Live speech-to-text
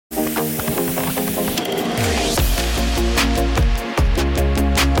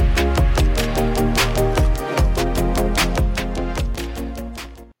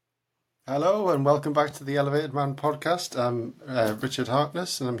and welcome back to the Elevated Man podcast. I'm Richard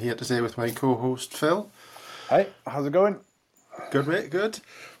Harkness, and I'm here today with my co-host Phil. Hey, how's it going? Good, mate, good.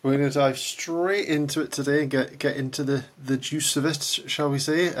 We're going to dive straight into it today and get into the juice of it, shall we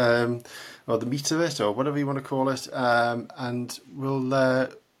say, or the meat of it, or whatever you want to call it. And we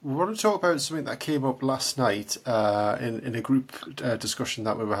want to talk about something that came up last night in a group discussion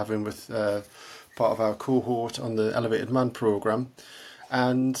that we were having with part of our cohort on the Elevated Man program.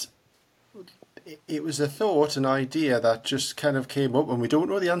 And it was a thought, an idea that just kind of came up, and we don't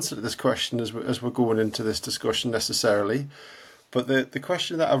know the answer to this question as we're going into this discussion necessarily. But the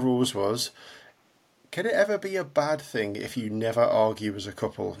question that arose was, can it ever be a bad thing if you never argue as a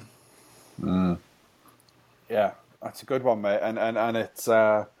couple? Yeah, that's a good one, mate, and it's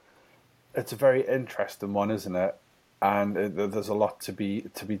a very interesting one, isn't it? And there's a lot to be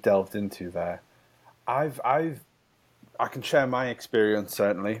delved into there. I can share my experience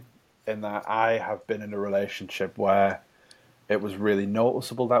certainly, in that I have been in a relationship where it was really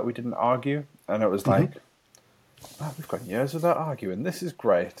noticeable that we didn't argue, and it was like, oh, we've gone years without arguing. This is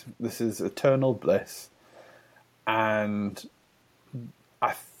great. This is eternal bliss. And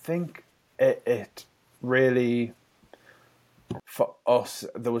I think it really, for us,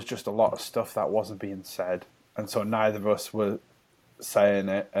 there was just a lot of stuff that wasn't being said, and so neither of us were saying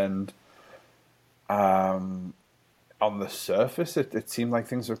it, and on the surface, it seemed like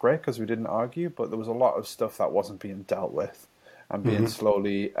things were great because we didn't argue, but there was a lot of stuff that wasn't being dealt with and being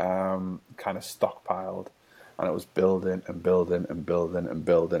slowly kind of stockpiled, and it was building and building and building and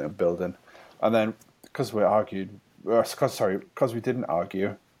building and building. And then because we didn't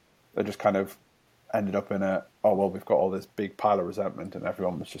argue, it just kind of ended up in we've got all this big pile of resentment, and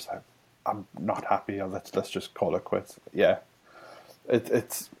everyone was just like, I'm not happy, let's just call it quits. Yeah.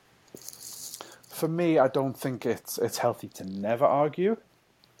 It's for me, I don't think it's healthy to never argue.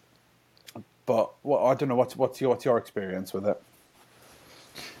 But I don't know what's your experience with it.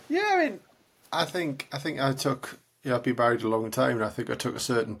 Yeah, I mean, I think I took. I've been married a long time, and I think I took a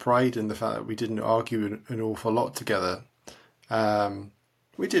certain pride in the fact that we didn't argue an awful lot together.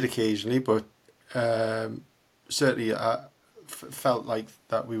 We did occasionally, but certainly I felt like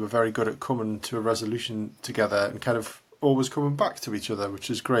that we were very good at coming to a resolution together and kind of always coming back to each other,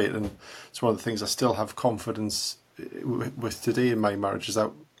 which is great. And it's one of the things I still have confidence with today in my marriage, is that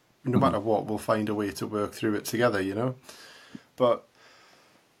no matter what, we'll find a way to work through it together, But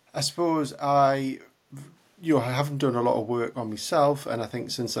I suppose I haven't done a lot of work on myself, and I think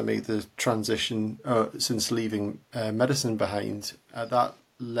since I made the transition, since leaving medicine behind, that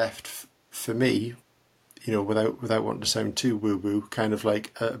left for me, without wanting to sound too woo-woo, kind of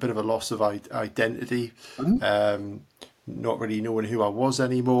like a bit of a loss of identity. Not really knowing who I was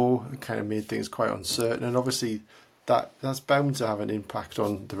anymore. It kind of made things quite uncertain, and obviously that's bound to have an impact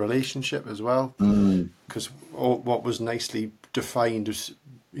on the relationship as well, because what was nicely defined as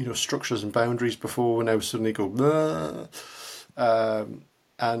structures and boundaries before now suddenly go blah.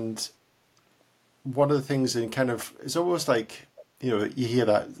 And one of the things in kind of, it's almost like, you hear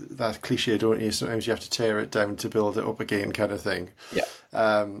that cliche, don't you? Sometimes you have to tear it down to build it up again, kind of thing. Yeah.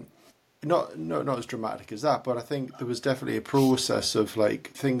 Not as dramatic as that, but I think there was definitely a process of like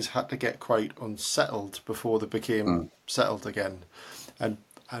things had to get quite unsettled before they became settled again, and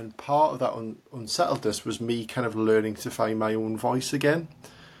part of that unsettledness was me kind of learning to find my own voice again,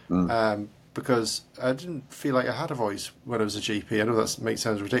 because I didn't feel like I had a voice when I was a GP. I know that might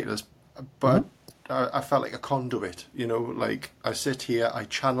sound ridiculous, but I felt like a conduit. Like I sit here, I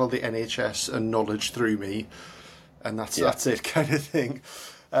channel the NHS and knowledge through me, and that's it, kind of thing.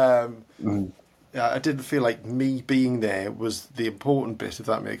 I didn't feel like me being there was the important bit, if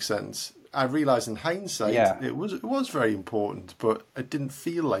that makes sense. I realise in hindsight it was very important, but it didn't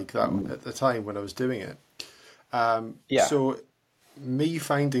feel like that at the time when I was doing it. So me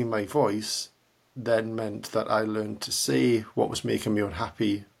finding my voice then meant that I learned to say what was making me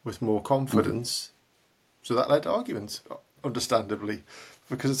unhappy with more confidence. So that led to arguments, understandably,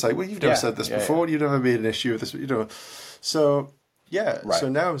 because it's like, well, you've never said this before, you've never made an issue with this, So so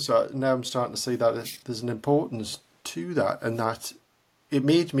now I'm starting to see that there's an importance to that, and that it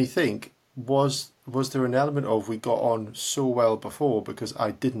made me think, was there an element of we got on so well before because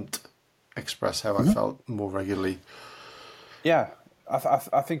I didn't express how I felt more regularly? Yeah,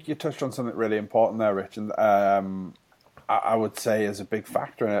 I think you touched on something really important there, Rich, and I would say is a big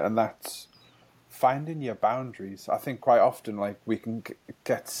factor in it, and that's finding your boundaries. I think quite often, like, we can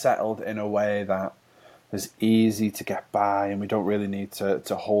get settled in a way that is easy to get by, and we don't really need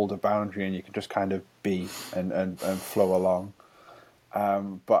to hold a boundary, and you can just kind of be and flow along.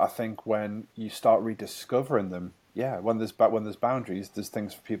 But I think when you start rediscovering them, yeah, when there's boundaries, there's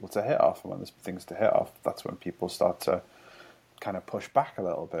things for people to hit off, and when there's things to hit off, that's when people start to kind of push back a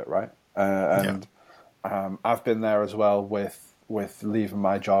little bit, right? Yeah. And I've been there as well with leaving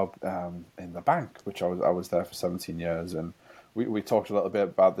my job in the bank, which I was there for 17 years, and we talked a little bit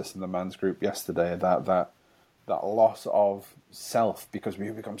about this in the man's group yesterday. That loss of self, because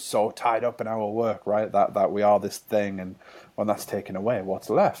we become so tied up in our work, right? That we are this thing, and when that's taken away, what's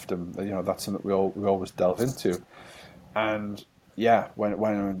left? And that's something we always delve into. And yeah,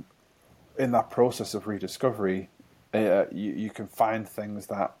 when in that process of rediscovery, you can find things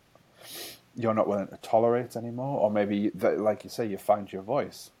that you're not willing to tolerate anymore, or maybe like you say, you find your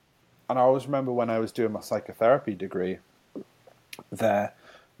voice. And I always remember when I was doing my psychotherapy degree,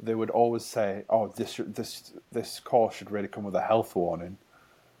 they would always say, "Oh, this course should really come with a health warning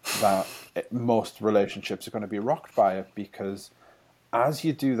that most relationships are going to be rocked by it, because as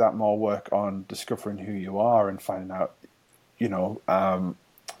you do that more work on discovering who you are and finding out,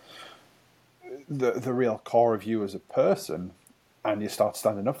 the real core of you as a person, and you start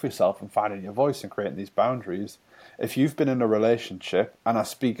standing up for yourself and finding your voice and creating these boundaries." If you've been in a relationship, and I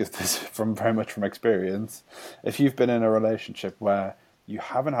speak of this from very much from experience, if you've been in a relationship where you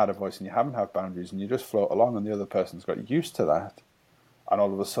haven't had a voice and you haven't had boundaries and you just float along and the other person's got used to that, and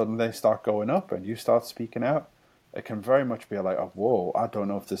all of a sudden they start going up and you start speaking out, it can very much be like, oh, whoa, I don't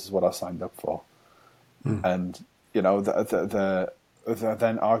know if this is what I signed up for. And,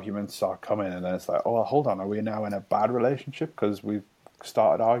 then arguments start coming, and then it's like, oh, hold on, are we now in a bad relationship because we've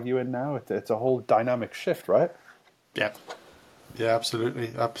started arguing now? It's a whole dynamic shift, right? Yeah. Yeah, absolutely.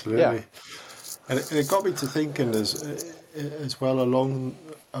 Yeah. And it got me to thinking as well along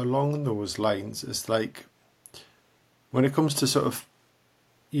those lines. It's like when it comes to sort of,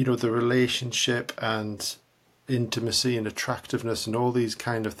 the relationship and intimacy and attractiveness and all these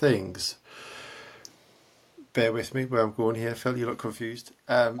kind of things. Bear with me where I'm going here, Phil. You look confused.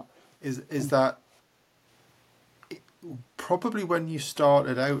 Is that probably when you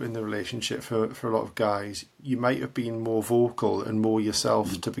started out in the relationship for a lot of guys, you might have been more vocal and more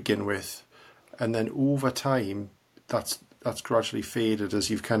yourself to begin with, and then over time, that's gradually faded as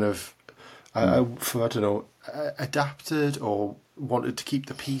you've kind of, I don't know, adapted or wanted to keep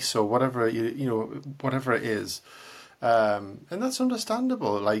the peace or whatever whatever it is, and that's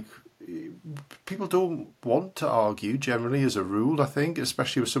understandable. Like, people don't want to argue generally as a rule, I think,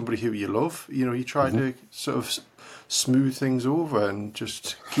 especially with somebody who you love. You try to sort of smooth things over and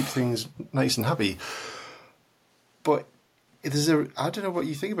just keep things nice and happy. But I don't know what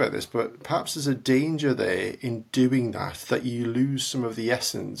you think about this, but perhaps there's a danger there in doing that you lose some of the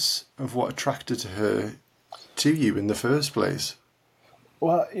essence of what attracted her to you in the first place.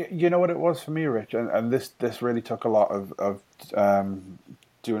 Well, you know what it was for me, Rich, and this really took a lot of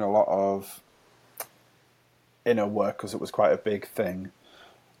doing a lot of inner work, because it was quite a big thing.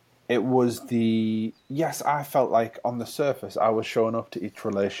 It was yes, I felt like on the surface I was showing up to each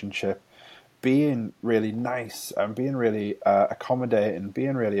relationship being really nice and being really accommodating,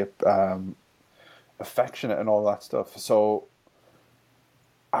 being really affectionate and all that stuff. So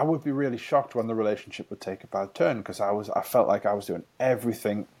I would be really shocked when the relationship would take a bad turn, because I felt like I was doing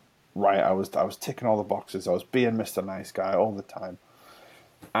everything right. I was ticking all the boxes. I was being Mr. Nice Guy all the time.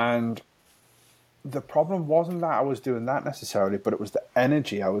 And the problem wasn't that I was doing that necessarily, but it was the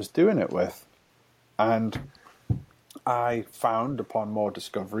energy I was doing it with. And I found, upon more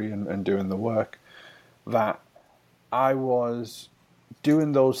discovery and doing the work, that I was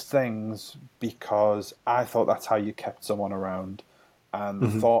doing those things because I thought that's how you kept someone around. And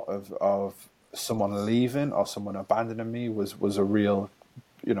the thought of someone leaving or someone abandoning me was a real,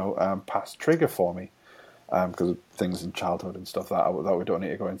 past trigger for me, because of things in childhood and stuff that we don't need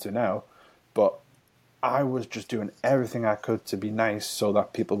to go into now. But I was just doing everything I could to be nice so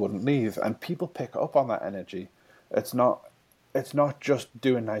that people wouldn't leave, and people pick up on that energy. It's not just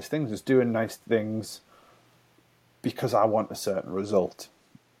doing nice things. It's doing nice things because I want a certain result.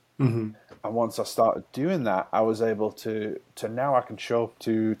 And once I started doing that, I was able to now I can show up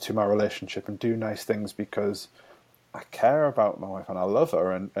to my relationship and do nice things because I care about my wife and I love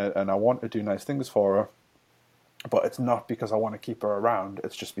her, and I want to do nice things for her. But it's not because I want to keep her around.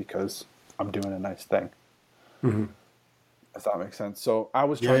 It's just because I'm doing a nice thing. If that makes sense. So I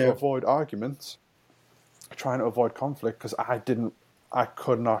was trying to avoid arguments, trying to avoid conflict, because I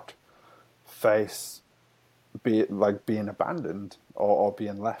could not face being abandoned or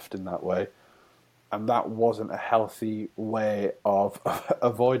being left in that way. And that wasn't a healthy way of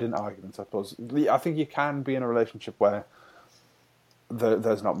avoiding arguments, I suppose. I think you can be in a relationship where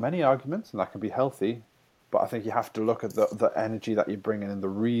there's not many arguments, and that can be healthy. But I think you have to look at the energy that you're bringing and the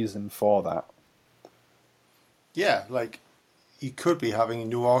reason for that. Yeah, like you could be having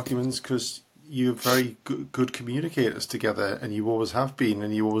no arguments because you're very good communicators together, and you always have been,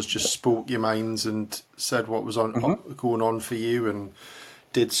 and you always just spoke your minds and said what was on Hmm. going on for you, and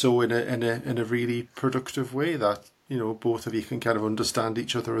did so in a really productive way that both of you can kind of understand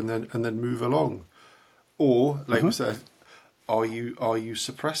each other and then move along. Or, like we Hmm. said, are you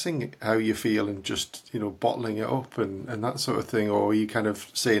suppressing how you feel and just bottling it up and that sort of thing, or are you kind of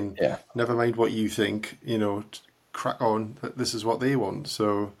saying, Yeah. never mind what you think, crack on, this is what they want.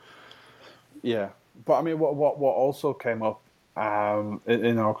 So Yeah, but I mean, what also came up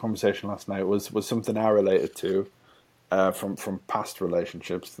in our conversation last night was something I related to from past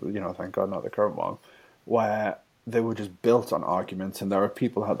relationships. Thank God, not the current one, where they were just built on arguments, and there are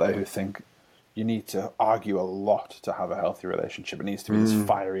people out there who think you need to argue a lot to have a healthy relationship. It needs to be this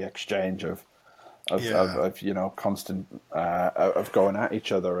fiery exchange yeah, of constant of going at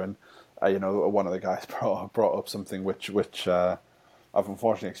each other. And one of the guys brought up something which I've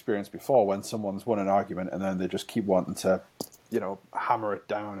unfortunately experienced before, when someone's won an argument and then they just keep wanting to hammer it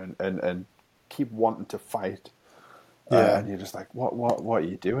down and keep wanting to fight. yeah. And you're just like, what are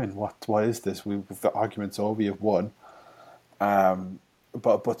you doing? What is this? The argument's over. You've won.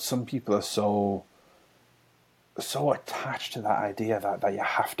 But some people are so attached to that idea that you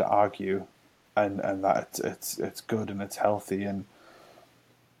have to argue, and that it's good and it's healthy. And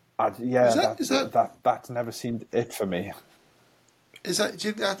Is yeah, that is that that's never seemed it for me. is that do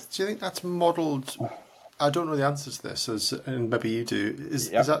you think that's modelled? I don't know the answer to this, and maybe you do. Is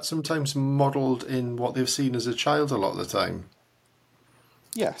Yep. that sometimes modelled in what they've seen as a child a lot of the time?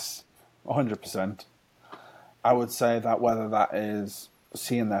 Yes, 100%. I would say that whether that is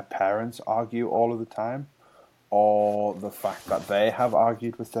seeing their parents argue all of the time, or the fact that they have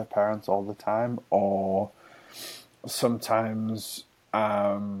argued with their parents all the time, or sometimes it's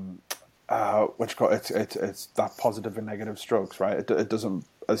that positive and negative strokes, right? It doesn't,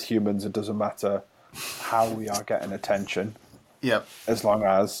 as humans, it doesn't matter how we are getting attention, Yeah, as long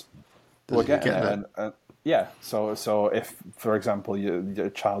as we're you're getting getting it. it. And yeah, so if, for example, your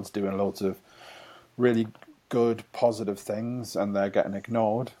child's doing loads of really good positive things and they're getting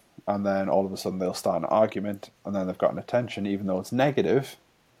ignored, and then all of a sudden they'll start an argument and then they've gotten attention even though it's negative,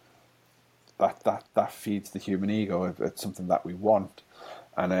 that feeds the human ego. It's something that we want.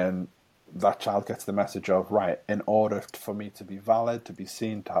 And then that child gets the message of, right, in order for me to be valid, to be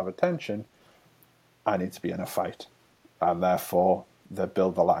seen, to have attention, I need to be in a fight. And therefore they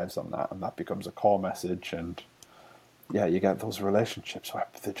build their lives on that, and that becomes a core message. And yeah, you get those relationships where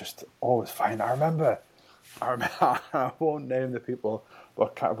they're just always fine. I remember, I won't name the people,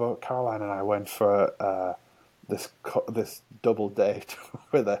 but Caroline and I went for this double date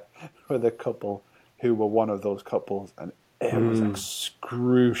with a couple who were one of those couples, and it was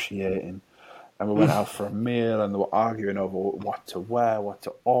excruciating. And we went out for a meal, and they were arguing over what to wear, what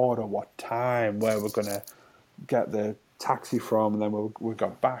to order, what time, where we're gonna get the taxi from, and then we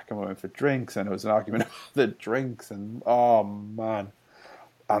got back and we went for drinks, and it was an argument about the drinks, and oh man.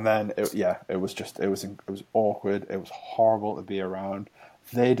 And then it was awkward. It was horrible to be around.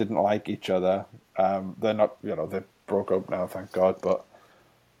 They didn't like each other. They're not, they broke up now, thank God. But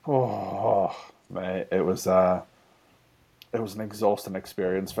oh, mate, it was an exhausting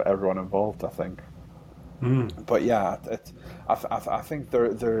experience for everyone involved, I think. But yeah, I think there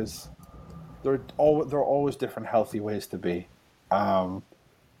are always different healthy ways to be. Um,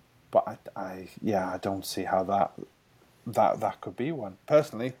 but I don't see how that could be one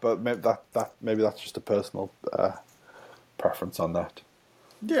personally. But maybe that's just a personal preference on that.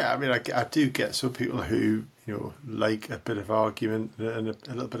 Yeah, I mean, I do get some people who like a bit of argument and a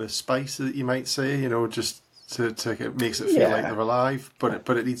little bit of spice, that you might say, just to it makes it feel like Yeah, they're alive. But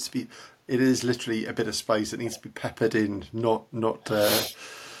it needs to be. It is literally a bit of spice. It needs to be peppered in, not a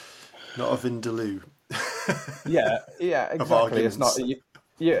vindaloo yeah, of exactly. It's not. arguments.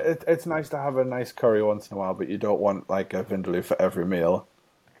 Yeah, it's nice to have a nice curry once in a while, but you don't want like a vindaloo for every meal.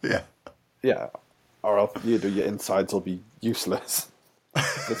 Yeah, Yeah, or else your insides will be useless.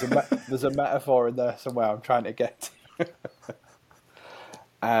 There's a metaphor in there somewhere I'm trying to get to.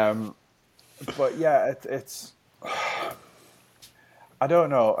 But yeah, it's I don't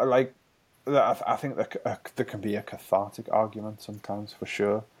know. Like, I think there can be a cathartic argument sometimes for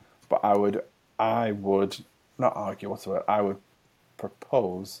sure, but I would not argue whatsoever. I would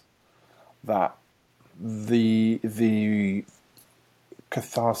propose that the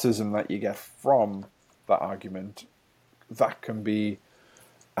catharsis that you get from that argument, that can be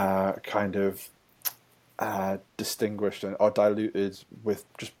kind of distinguished or diluted with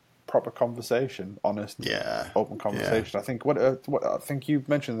just proper conversation, honest, yeah, open yeah, conversation. I think what I think you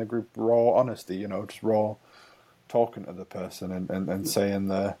mentioned in the group, raw honesty. Just raw. talking to the person and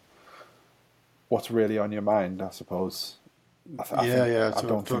saying what's really on your mind, I suppose. I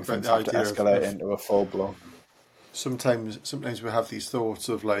don't think things have to escalate into a full blown. Sometimes we have these thoughts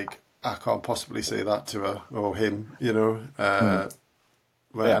of like, I can't possibly say that to her or him, and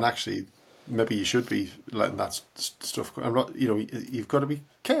actually maybe you should be letting that stuff go. I'm not, you've got to be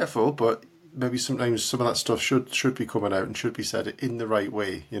careful, but maybe sometimes some of that stuff should be coming out and should be said in the right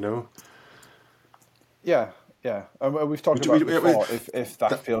way, Yeah. We've talked about it before. If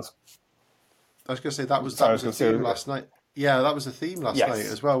that feels, I was going to say that was the theme last night. Yeah, that was the theme last night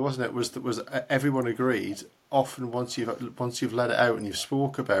as well, wasn't it? Was everyone agreed? Often once you've let it out and you've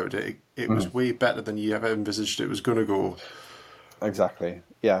spoke about it, it was way better than you ever envisaged it was going to go. Exactly.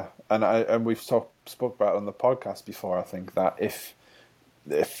 Yeah, and we've spoke about it on the podcast before. I think that if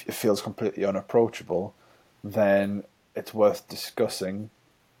it feels completely unapproachable, then it's worth discussing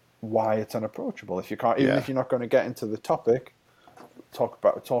why it's unapproachable. If you can't, even if you're not going to get into the topic,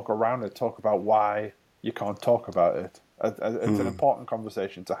 talk around it. Talk about why you can't talk about it. It's an important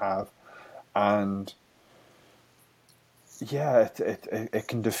conversation to have, and it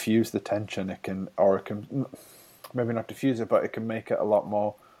can diffuse the tension. It can maybe not diffuse it, but it can make it a lot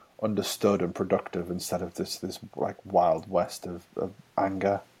more understood and productive instead of this like wild west of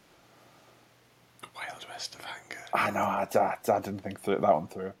anger. Wild west of anger. I know. I didn't think that one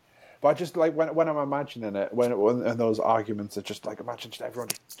through. But I just like when I'm imagining it, when those arguments are just like, imagine just everyone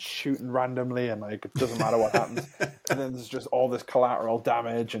just shooting randomly and like it doesn't matter what happens, and then there's just all this collateral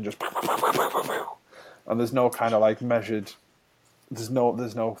damage and just, and there's no kind of like measured, there's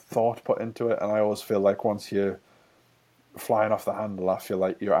no thought put into it, and I always feel like once you're flying off the handle, I feel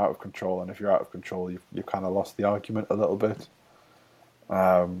like you're out of control, and if you're out of control, you've kind of lost the argument a little bit,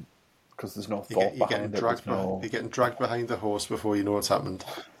 because there's no thought behind it. You're getting dragged behind the horse before you know what's happened.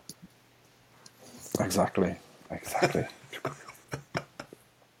 Exactly. I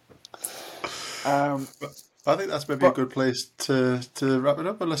think that's maybe a good place to wrap it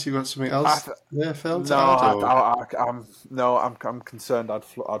up. Unless you got something else, Phil. I'm concerned. I'd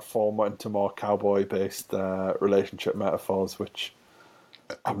fall into more cowboy-based relationship metaphors, which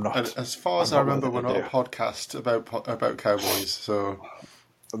I'm not. As far as I remember, we're not a podcast about cowboys. So,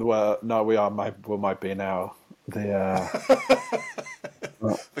 well, no, we are. We might be now.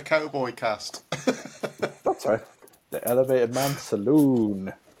 The Cowboy Cast. That's right. The Elevated Man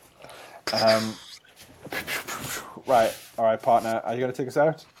Saloon. Right. All right, partner. Are you going to take us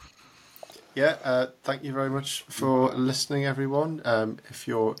out? Yeah. Thank you very much for listening, everyone. If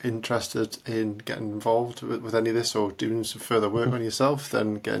you're interested in getting involved with any of this or doing some further work on yourself,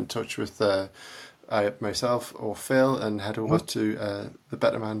 then get in touch with myself or Phil and head over to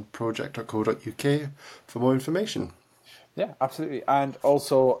thebettermanproject.co.uk for more information. Yeah, absolutely. And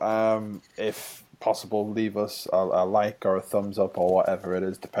also, if possible, leave us a like or a thumbs up or whatever it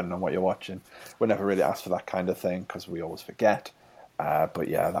is, depending on what you're watching. We never really ask for that kind of thing because we always forget. But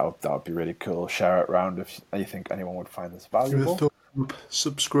yeah, that would be really cool. Share it around if you think anyone would find this valuable.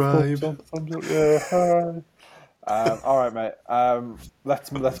 Subscribe. Thumbs up, yeah. All right, mate.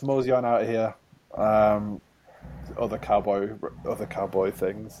 Let's mosey on out of here. Other cowboy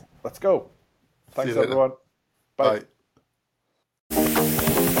things. Let's go. Thanks, everyone. Bye.